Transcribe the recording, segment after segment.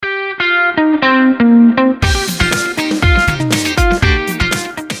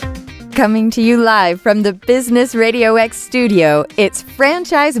Coming to you live from the Business RadioX studio, it's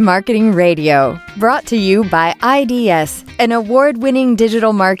Franchise Marketing Radio, brought to you by IDS, an award-winning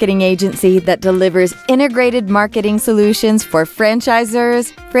digital marketing agency that delivers integrated marketing solutions for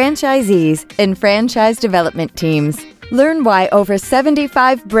franchisors, franchisees, and franchise development teams. Learn why over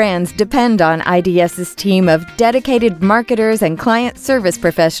 75 brands depend on IDS's team of dedicated marketers and client service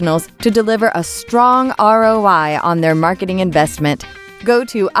professionals to deliver a strong ROI on their marketing investment. Go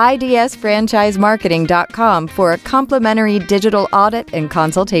to idsfranchisemarketing.com for a complimentary digital audit and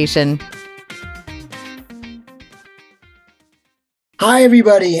consultation. Hi,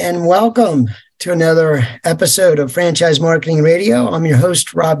 everybody, and welcome to another episode of Franchise Marketing Radio. I'm your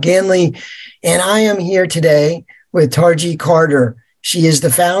host, Rob Ganley, and I am here today with Tarji Carter. She is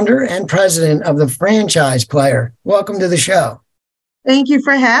the founder and president of the Franchise Player. Welcome to the show. Thank you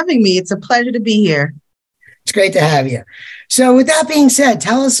for having me. It's a pleasure to be here. It's great to have you. So with that being said,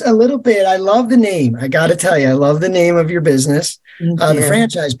 tell us a little bit. I love the name. I got to tell you, I love the name of your business, the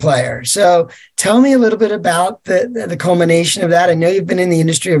Franchise Player. So tell me a little bit about the culmination of that. I know you've been in the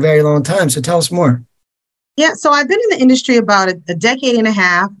industry a very long time, so tell us more. Yeah, so I've been in the industry about a decade and a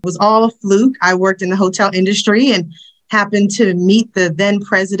half. It was all a fluke. I worked in the hotel industry and happened to meet the then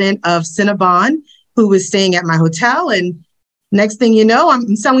president of Cinnabon, who was staying at my hotel. And next thing you know,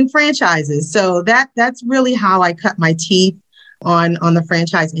 I'm selling franchises. So that's really how I cut my teeth on the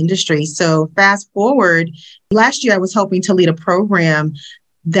franchise industry. So fast forward, last year I was hoping to lead a program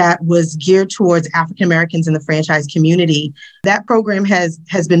that was geared towards African Americans in the franchise community. That program has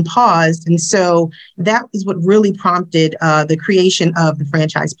been paused. And so that is what really prompted the creation of the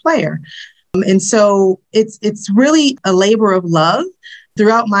Franchise Player. And so it's really a labor of love.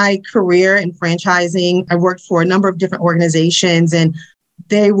 Throughout my career in franchising, I worked for a number of different organizations, and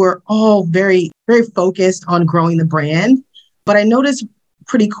they were all very, very focused on growing the brand. But I noticed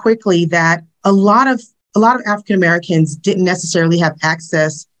pretty quickly that a lot of African Americans didn't necessarily have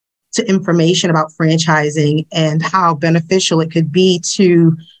access to information about franchising and how beneficial it could be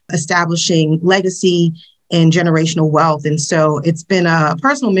to establishing legacy and generational wealth. And so it's been a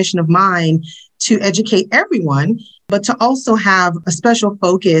personal mission of mine to educate everyone, but to also have a special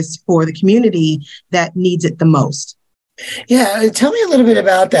focus for the community that needs it the most. Yeah, tell me a little bit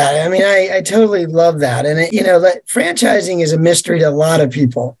about that. I mean, I totally love that. And, franchising is a mystery to a lot of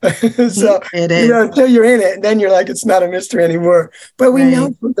people. So, it is. Until you're in it, and then you're like, it's not a mystery anymore. But we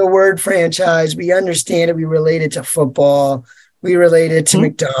know the word franchise. We understand it. We relate it to football. We relate it to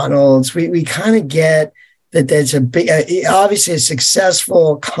McDonald's. We kind of get that there's a big, obviously a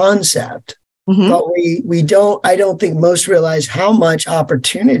successful concept. But I don't think most realize how much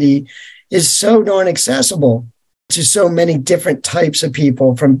opportunity is so darn accessible to so many different types of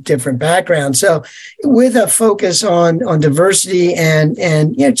people from different backgrounds. So with a focus on diversity and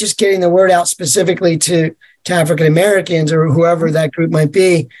just getting the word out specifically to African Americans or whoever that group might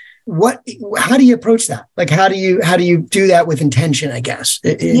be, how do you approach that? Like, how do you do that with intention, I guess?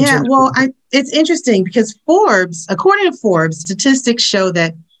 It's interesting because according to Forbes, statistics show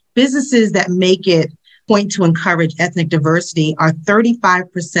that businesses that make it point to encourage ethnic diversity are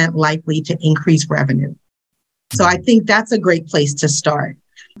 35% likely to increase revenue. So I think that's a great place to start.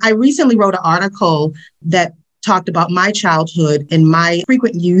 I recently wrote an article that talked about my childhood and my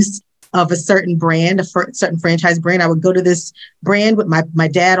frequent use of a certain brand, certain franchise brand. I would go to this brand with my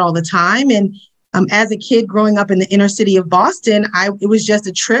dad all the time. And as a kid growing up in the inner city of Boston, it was just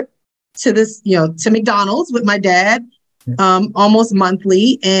a trip to to McDonald's with my dad almost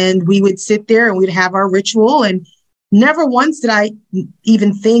monthly. And we would sit there and we'd have our ritual. And never once did I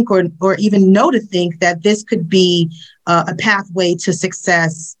even think or even know to think that this could be a pathway to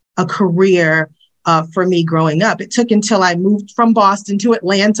success, a career for me growing up. It took until I moved from Boston to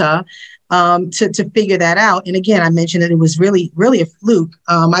Atlanta to figure that out. And again, I mentioned that it was really, really a fluke.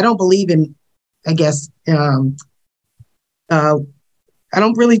 I don't believe in, I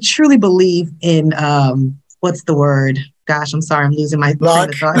don't really truly believe in, what's the word? Gosh, I'm sorry, I'm losing my train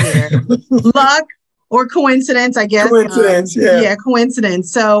of thought here. Luck. Or coincidence, I guess. Coincidence, yeah,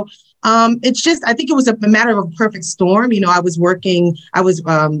 coincidence. So it's just, I think it was a matter of a perfect storm. I was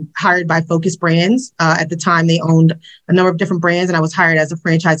hired by Focus Brands. At the time, they owned a number of different brands, and I was hired as a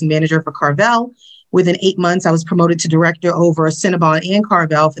franchising manager for Carvel. Within 8 months, I was promoted to director over Cinnabon and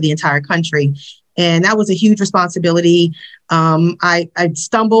Carvel for the entire country. And that was a huge responsibility. I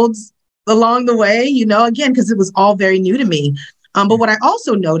stumbled along the way, again, because it was all very new to me. But what I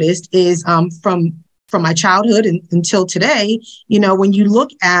also noticed is from my childhood until today, when you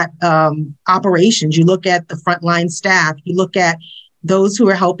look at operations, you look at the frontline staff, you look at those who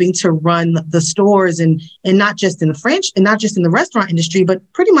are helping to run the stores and not just in the restaurant industry,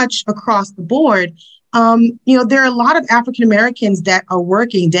 but pretty much across the board. There are a lot of African Americans that are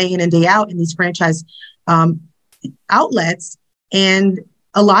working day in and day out in these franchise outlets. And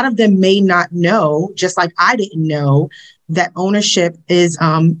a lot of them may not know, just like I didn't know, that ownership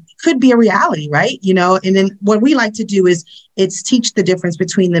could be a reality, right? And then what we like to do is it's teach the difference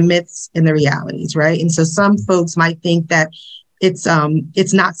between the myths and the realities, right? And so some folks might think that it's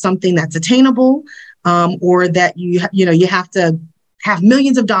not something that's attainable, or that you have to have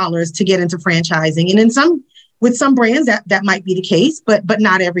millions of dollars to get into franchising. And with some brands that might be the case, but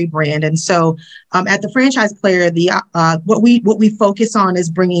not every brand. And so at the Franchise Player, what we focus on is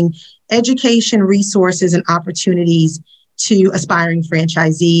bringing education, resources, and opportunities to aspiring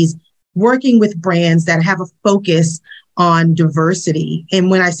franchisees, working with brands that have a focus on diversity.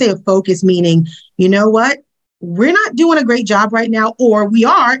 And when I say a focus, meaning, you know what, we're not doing a great job right now, or we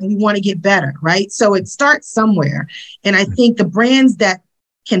are, and we want to get better, right? So it starts somewhere. And I think the brands that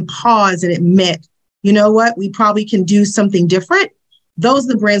can pause and admit, you know what, we probably can do something different, those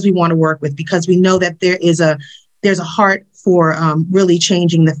are the brands we want to work with, because we know that there's a heart for really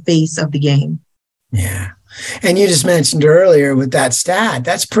changing the face of the game. Yeah. And you just mentioned earlier with that stat,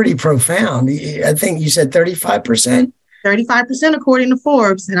 that's pretty profound. I think you said 35%? 35% according to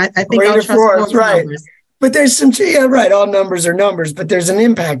Forbes. And I think I'll trust Forbes right. numbers. But there's right. All numbers are numbers, but there's an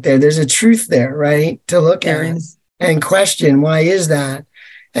impact there. There's a truth there, right? To look at and question, why is that?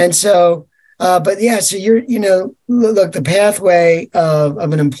 And so, but yeah, so look, the pathway of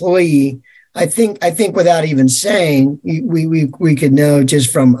an employee, I think without even saying, we could know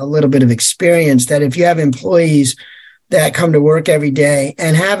just from a little bit of experience that if you have employees that come to work every day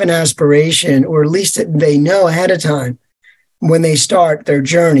and have an aspiration, or at least they know ahead of time when they start their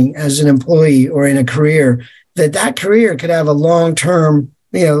journey as an employee or in a career, that career could have a long-term,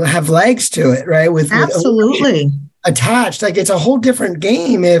 have legs to it, right? Absolutely. With attached. Like, it's a whole different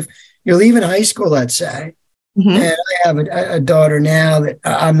game if you're leaving high school, let's say. Mm-hmm. And I have a daughter now that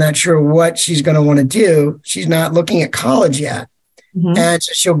I'm not sure what she's going to want to do. She's not looking at college yet. Mm-hmm. And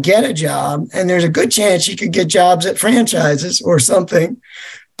so she'll get a job, and there's a good chance she could get jobs at franchises or something.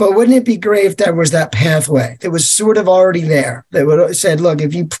 But wouldn't it be great if there was that pathway that was sort of already there, that would have said, look,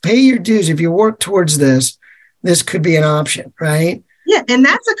 if you pay your dues, if you work towards this could be an option, right? Yeah, and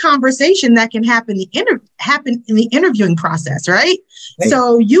that's a conversation that can happen in the interviewing process, right? Right.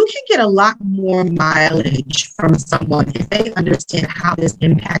 So you can get a lot more mileage from someone if they understand how this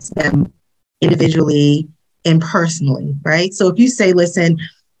impacts them individually and personally, right? So if you say, listen,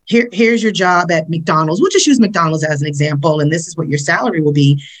 here's your job at McDonald's. We'll just use McDonald's as an example, and this is what your salary will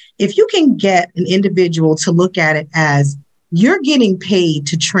be. If you can get an individual to look at it as you're getting paid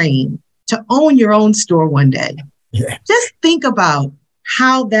to train, to own your own store one day, just think about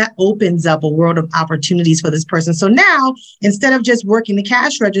how that opens up a world of opportunities for this person. So now, instead of just working the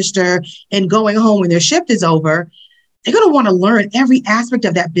cash register and going home when their shift is over, they're going to want to learn every aspect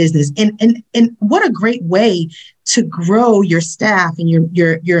of that business. And what a great way to grow your staff and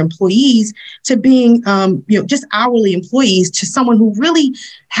your employees to being, just hourly employees, to someone who really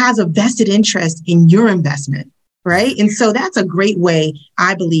has a vested interest in your investment, right? And so that's a great way,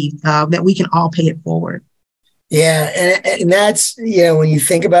 I believe, that we can all pay it forward. Yeah. And that's, when you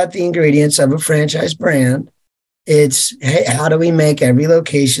think about the ingredients of a franchise brand, it's, hey, how do we make every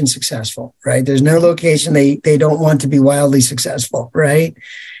location successful, right? There's no location they don't want to be wildly successful, right?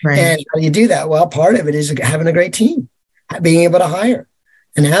 And how do you do that? Well, part of it is having a great team, being able to hire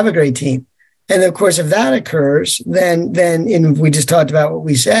and have a great team. And of course, if that occurs, then and we just talked about what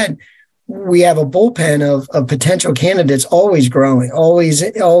we said, we have a bullpen of potential candidates always growing,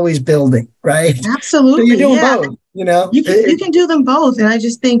 always building, right? Absolutely. So you're doing both. You can do them both. And I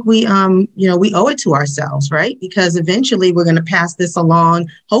just think we owe it to ourselves, right? Because eventually we're going to pass this along,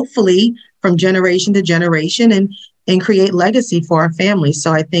 hopefully from generation to generation, and create legacy for our families.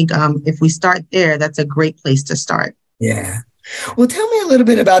 So I think if we start there, that's a great place to start. Yeah. Well, tell me a little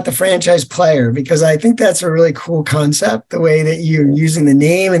bit about the franchise player, because I think that's a really cool concept, the way that you're using the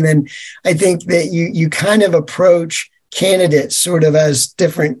name. And then I think that you kind of approach candidates sort of as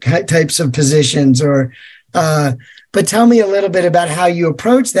different types of positions but tell me a little bit about how you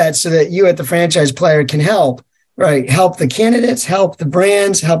approach that so that you at the franchise player can help the candidates, help the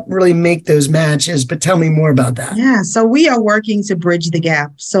brands, help really make those matches. But tell me more about that. Yeah. So we are working to bridge the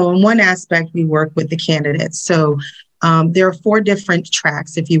gap. So in one aspect, we work with the candidates. So there are 4 different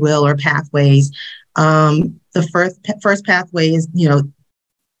tracks, if you will, or pathways. The first pathway is,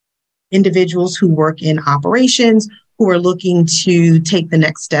 individuals who work in operations who are looking to take the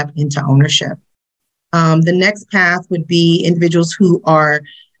next step into ownership. The next path would be individuals who are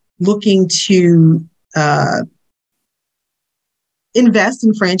looking to invest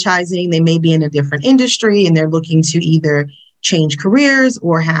in franchising. They may be in a different industry and they're looking to either change careers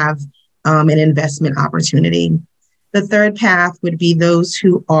or have an investment opportunity. The third path would be those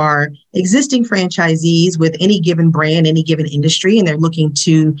who are existing franchisees with any given brand, any given industry, and they're looking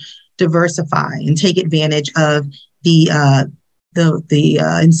to diversify and take advantage of the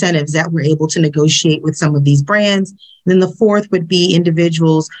incentives that we're able to negotiate with some of these brands. And then the fourth would be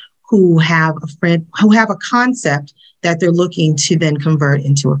individuals who have a concept that they're looking to then convert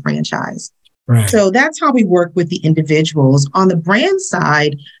into a franchise. Right. So that's how we work with the individuals. On the brand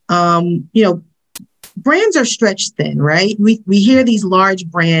side, brands are stretched thin, right? We hear these large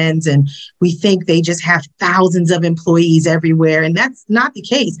brands and we think they just have thousands of employees everywhere. And that's not the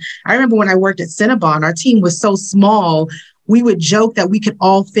case. I remember when I worked at Cinnabon, our team was so small, we would joke that we could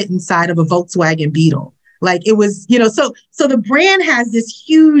all fit inside of a Volkswagen Beetle. Like it was, so the brand has this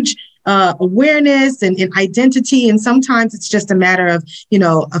huge awareness and identity. And sometimes it's just a matter of,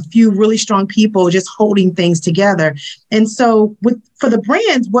 a few really strong people just holding things together. And so for the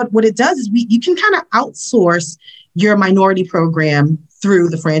brands, what it does is you can kind of outsource your minority program through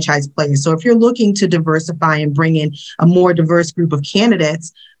the franchise players. So if you're looking to diversify and bring in a more diverse group of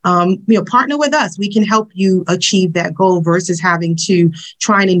candidates, partner with us. We can help you achieve that goal versus having to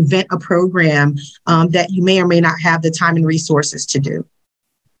try and invent a program that you may or may not have the time and resources to do.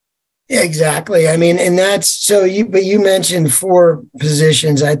 Yeah, exactly. I mean, and that's so but you mentioned 4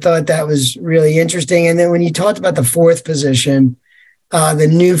 positions. I thought that was really interesting. And then when you talked about the 4th position, the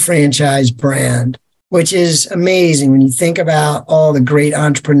new franchise brand, which is amazing when you think about all the great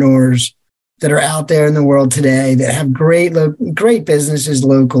entrepreneurs that are out there in the world today that have great businesses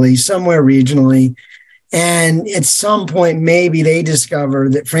locally, somewhere regionally. And at some point, maybe they discover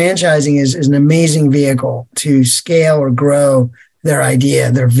that franchising is an amazing vehicle to scale or grow their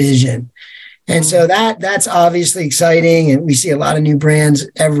idea, their vision. And so that's obviously exciting. And we see a lot of new brands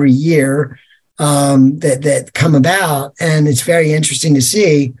every year that come about. And it's very interesting to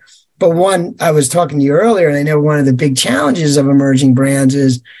see. But one, I was talking to you earlier, and I know one of the big challenges of emerging brands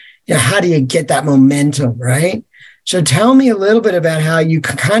is, how do you get that momentum, right? So tell me a little bit about how you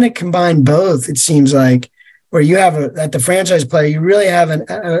can kind of combine both, it seems like, where you have at the franchise player, you really have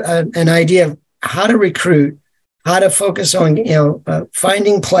an idea of how to recruit, how to focus on,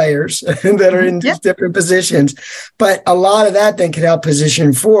 finding players that are in these different positions. But a lot of that then could help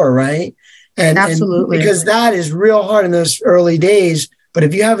position 4, right? And absolutely. And because that is real hard in those early days. But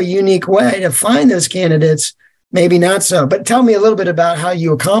if you have a unique way to find those candidates, maybe not so. But tell me a little bit about how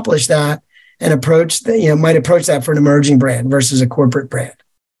you accomplish that and might approach that for an emerging brand versus a corporate brand.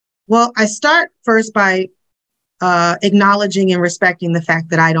 Well, I start first by acknowledging and respecting the fact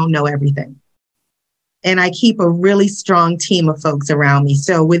that I don't know everything. And I keep a really strong team of folks around me.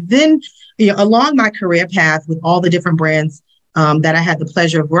 So along my career path with all the different brands that I had the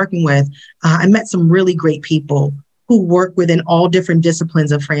pleasure of working with, I met some really great people who work within all different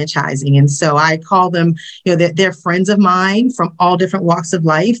disciplines of franchising. And so I call them, they're friends of mine from all different walks of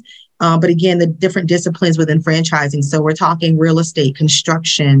life. But again, the different disciplines within franchising. So we're talking real estate,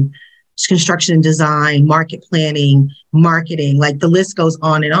 construction and design, market planning, marketing, like the list goes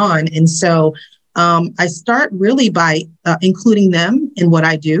on. And so I start really by including them in what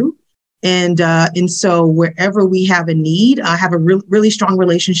I do. And so wherever we have a need, I have really strong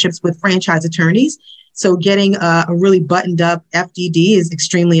relationships with franchise attorneys. So getting a really buttoned up FDD is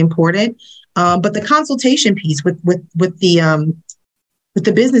extremely important. But the consultation piece with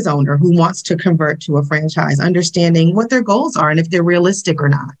the business owner who wants to convert to a franchise, understanding what their goals are and if they're realistic or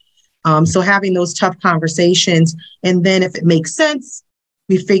not. So having those tough conversations, and then if it makes sense,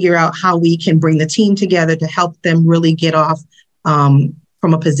 we figure out how we can bring the team together to help them really get off from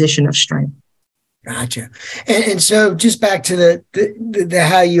a position of strength. Gotcha. And so just back to the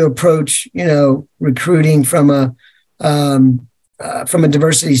how you approach, recruiting from a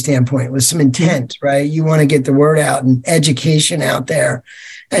diversity standpoint with some intent, right? You want to get the word out and education out there.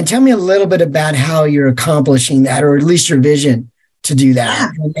 And tell me a little bit about how you're accomplishing that, or at least your vision to do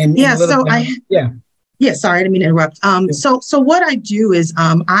that. Sorry, I didn't mean to interrupt. So what I do is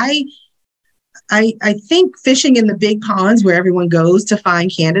I think fishing in the big ponds where everyone goes to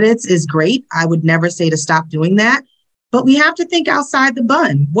find candidates is great. I would never say to stop doing that, but we have to think outside the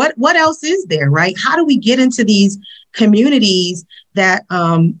bun. What else is there, right? How do we get into these communities that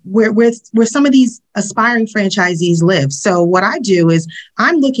where some of these aspiring franchisees live. So what I do is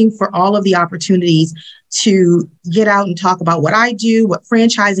I'm looking for all of the opportunities to get out and talk about what I do, what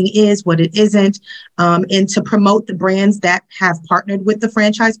franchising is, what it isn't, and to promote the brands that have partnered with the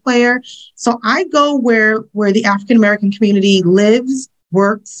franchise player. So I go where the African American community lives,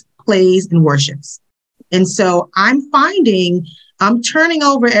 works, plays, and worships. And so I'm turning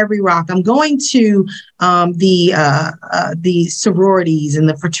over every rock. I'm going to the sororities and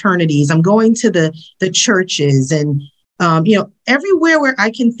the fraternities. I'm going to the churches and everywhere where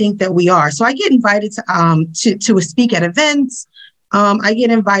I can think that we are. So I get invited to speak at events. I get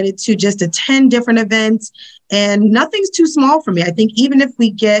invited to just attend different events, and nothing's too small for me. I think even if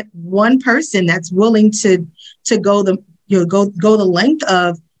we get one person that's willing to go the length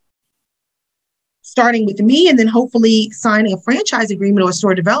of starting with me and then hopefully signing a franchise agreement or a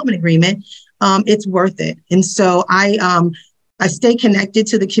store development agreement, it's worth it. And so I stay connected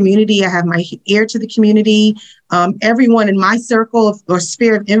to the community. I have my ear to the community. Everyone in my circle or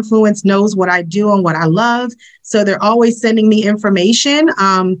sphere of influence knows what I do and what I love. So they're always sending me information.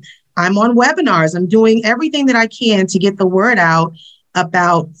 I'm on webinars. I'm doing everything that I can to get the word out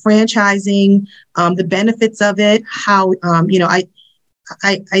about franchising, the benefits of it, how,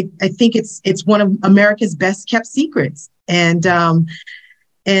 I think it's one of America's best kept secrets. And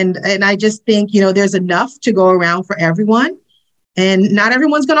I just think, there's enough to go around for everyone. And not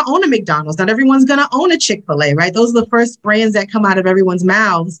everyone's going to own a McDonald's. Not everyone's going to own a Chick-fil-A, right? Those are the first brands that come out of everyone's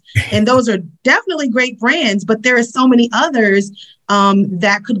mouths. And those are definitely great brands, but there are so many others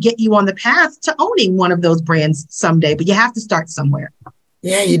that could get you on the path to owning one of those brands someday, but you have to start somewhere.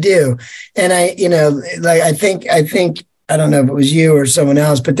 Yeah, you do. And I think, I don't know if it was you or someone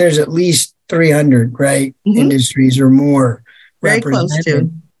else, but there's at least 300, right? Mm-hmm. Industries or more. Very close to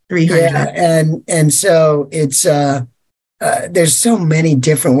 300. Yeah. And so it's, there's so many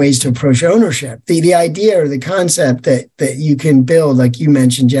different ways to approach ownership. The idea or the concept that you can build, like you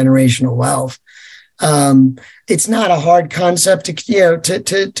mentioned, generational wealth. It's not a hard concept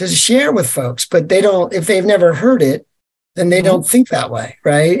to share with folks, but they don't, if they've never heard it, then they don't think that way,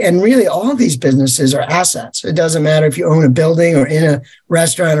 right? And really, all of these businesses are assets. It doesn't matter if you own a building or in a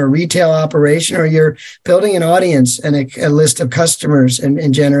restaurant or retail operation, or you're building an audience and a list of customers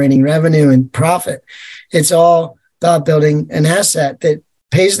and generating revenue and profit. It's all about building an asset that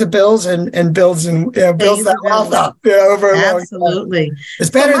pays the bills and builds builds that wealth up over a long time. It's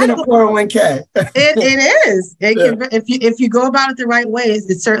better than a 401k. It is. If you go about it the right ways,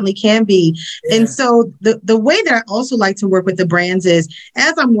 it certainly can be. Yeah. And so the way that I also like to work with the brands is,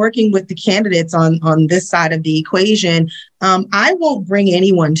 as I'm working with the candidates on this side of the equation, I won't bring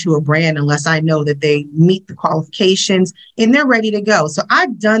anyone to a brand unless I know that they meet the qualifications and they're ready to go. So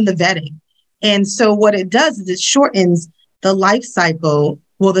I've done the vetting. And so what it does is it shortens the life cycle,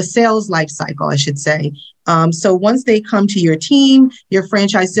 the sales life cycle, I should say. So once they come to your team, your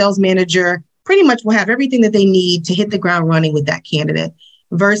franchise sales manager pretty much will have everything that they need to hit the ground running with that candidate,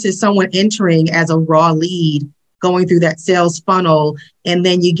 versus someone entering as a raw lead, going through that sales funnel. And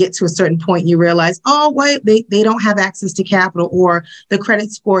then you get to a certain point and you realize, oh, wait, they don't have access to capital, or the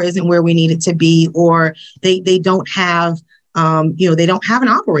credit score isn't where we need it to be, or they don't have they don't have an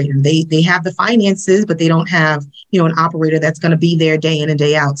operator. They have the finances, but they don't have, an operator that's going to be there day in and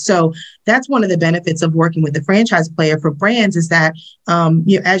day out. So that's one of the benefits of working with the franchise player for brands, is that,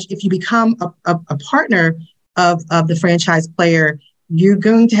 if you become a partner of the franchise player, you're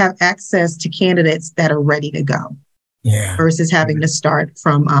going to have access to candidates that are ready to go. Yeah. Versus having to start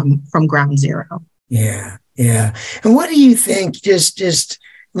from ground zero. Yeah. Yeah. And what do you think, just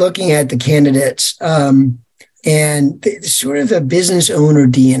looking at the candidates, and sort of the business owner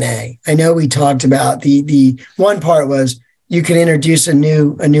DNA? I know we talked about the one part was you can introduce a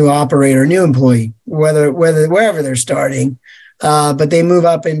new operator, a new employee, wherever they're starting, but they move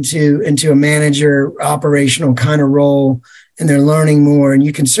up into a manager operational kind of role, and they're learning more. And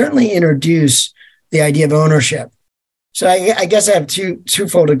you can certainly introduce the idea of ownership. So I guess I have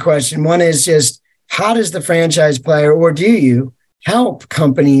twofold question. One is just, how does the franchise player, or do you help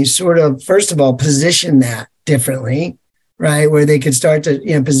companies sort of, first of all, position that differently, right? Where they could start to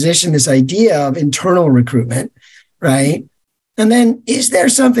position this idea of internal recruitment, right? And then, is there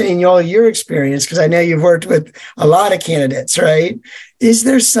something in your experience, because I know you've worked with a lot of candidates, right? Is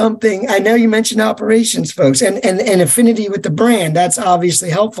there something, I know you mentioned operations folks and affinity with the brand, that's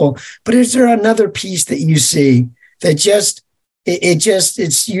obviously helpful, but is there another piece that you see that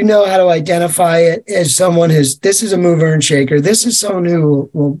it's how to identify it as someone this is a mover and shaker. This is someone who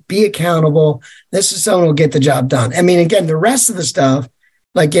will be accountable. This is someone who will get the job done. I mean, again, the rest of the stuff,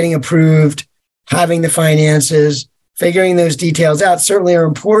 like getting approved, having the finances, figuring those details out certainly are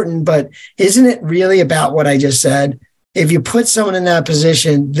important, but isn't it really about what I just said? If you put someone in that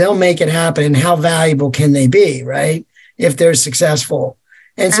position, they'll make it happen. And how valuable can they be, right? If they're successful.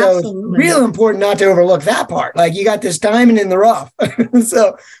 And so Absolutely. it's real important not to overlook that part. Like, you got this diamond in the rough.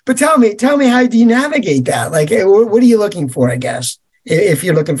 So, but tell me, how do you navigate that? Like, what are you looking for, I guess, if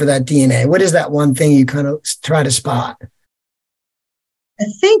you're looking for that DNA? What is that one thing you kind of try to spot? I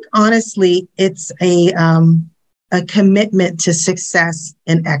think, honestly, it's a commitment to success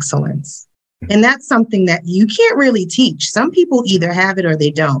and excellence. And that's something that you can't really teach. Some people either have it or they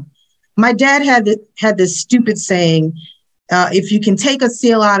don't. My dad had this stupid saying, if you can take a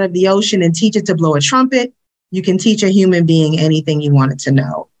seal out of the ocean and teach it to blow a trumpet, you can teach a human being anything you want it to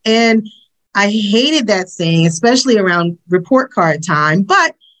know. And I hated that saying, especially around report card time,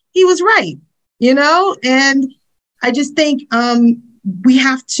 but he was right, and I just think we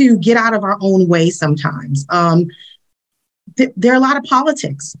have to get out of our own way sometimes. There are a lot of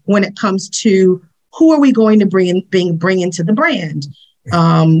politics when it comes to who are we going to bring into the brand.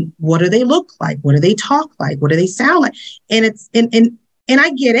 What do they look like? What do they talk like? What do they sound like? And it's and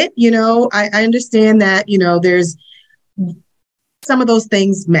I get it. I understand that there's some of those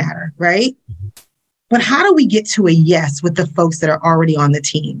things matter, right? But how do we get to a yes with the folks that are already on the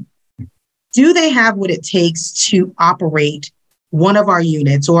team? Do they have what it takes to operate one of our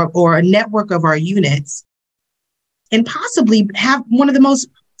units or a network of our units, and possibly have one of the most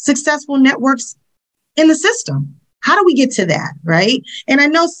successful networks in the system? How do we get to that, right? And I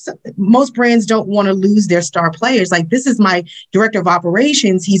know most brands don't want to lose their star players. Like, this is my director of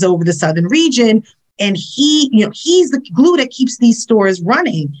operations. He's over the Southern region, and he's the glue that keeps these stores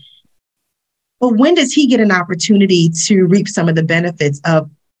running. But when does he get an opportunity to reap some of the benefits of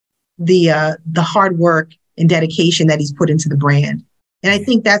the hard work and dedication that he's put into the brand? And I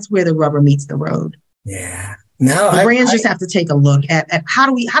think that's where the rubber meets the road. Yeah. No, the brands just have to take a look at how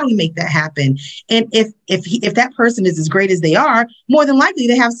do we make that happen. And if that person is as great as they are, more than likely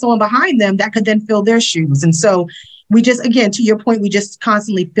they have someone behind them that could then fill their shoes. And so we just, again, to your point, we just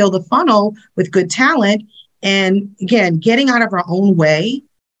constantly fill the funnel with good talent. And again, getting out of our own way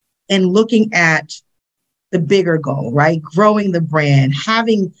and looking at the bigger goal, right? Growing the brand,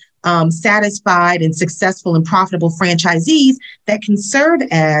 having satisfied and successful and profitable franchisees that can serve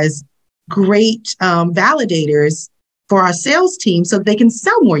as great validators for our sales team so they can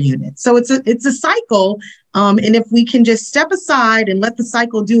sell more units. So it's a cycle. And if we can just step aside and let the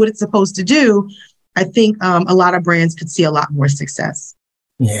cycle do what it's supposed to do, I think a lot of brands could see a lot more success.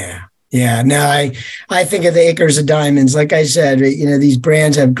 Yeah. Yeah. No, I think of the acres of diamonds. Like I said, these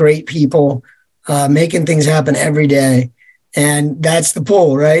brands have great people making things happen every day. And that's the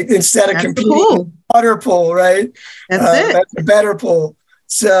pull, right? Instead of competing, water pull, right? That's it. That's a better pull.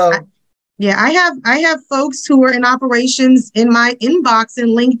 So I have folks who are in operations in my inbox in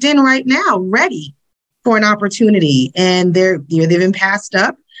LinkedIn right now, ready for an opportunity, and they've been passed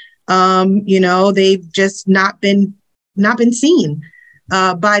up. They've just not been seen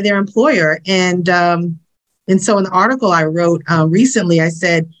by their employer, and so in the article I wrote recently, I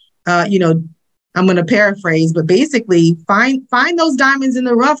said, I'm going to paraphrase, but basically find those diamonds in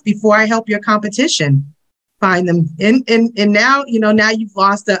the rough before I help your competition find them. And now you've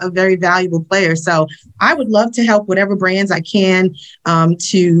lost a very valuable player. So I would love to help whatever brands I can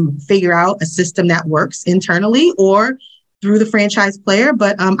to figure out a system that works internally or through the franchise player.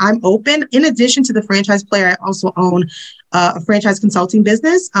 But I'm open. In addition to the franchise player, I also own a franchise consulting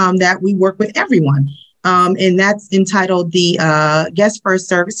business that we work with everyone. And that's entitled the Guest First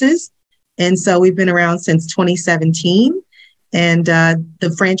Services. And so we've been around since 2017. And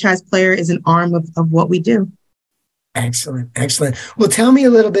the franchise player is an arm of what we do. Excellent. Excellent. Well, tell me a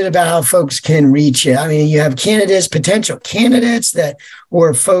little bit about how folks can reach you. I mean, you have potential candidates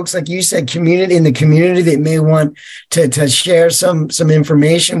or folks, like you said, in the community that may want to share some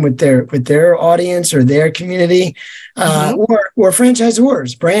information with their audience or their community, or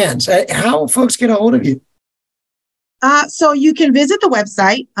franchisors, brands. How folks get a hold of you? So you can visit the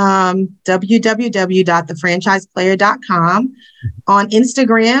website, www.thefranchiseplayer.com. On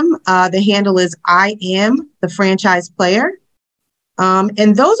Instagram, the handle is I am the franchise player.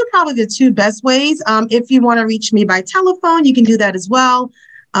 And those are probably the two best ways. If you want to reach me by telephone, you can do that as well.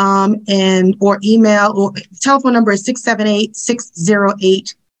 Or email, or telephone number is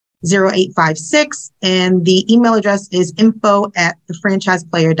 678-608-0856. And the email address is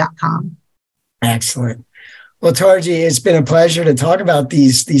info@thefranchiseplayer.com. Excellent. Well, Tarji, it's been a pleasure to talk about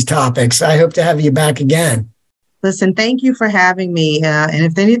these topics. I hope to have you back again. Listen, thank you for having me. And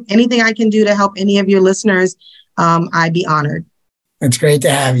if there's anything I can do to help any of your listeners, I'd be honored. It's great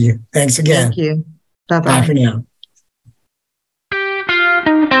to have you. Thanks again. Thank you. Bye-bye. Bye for now.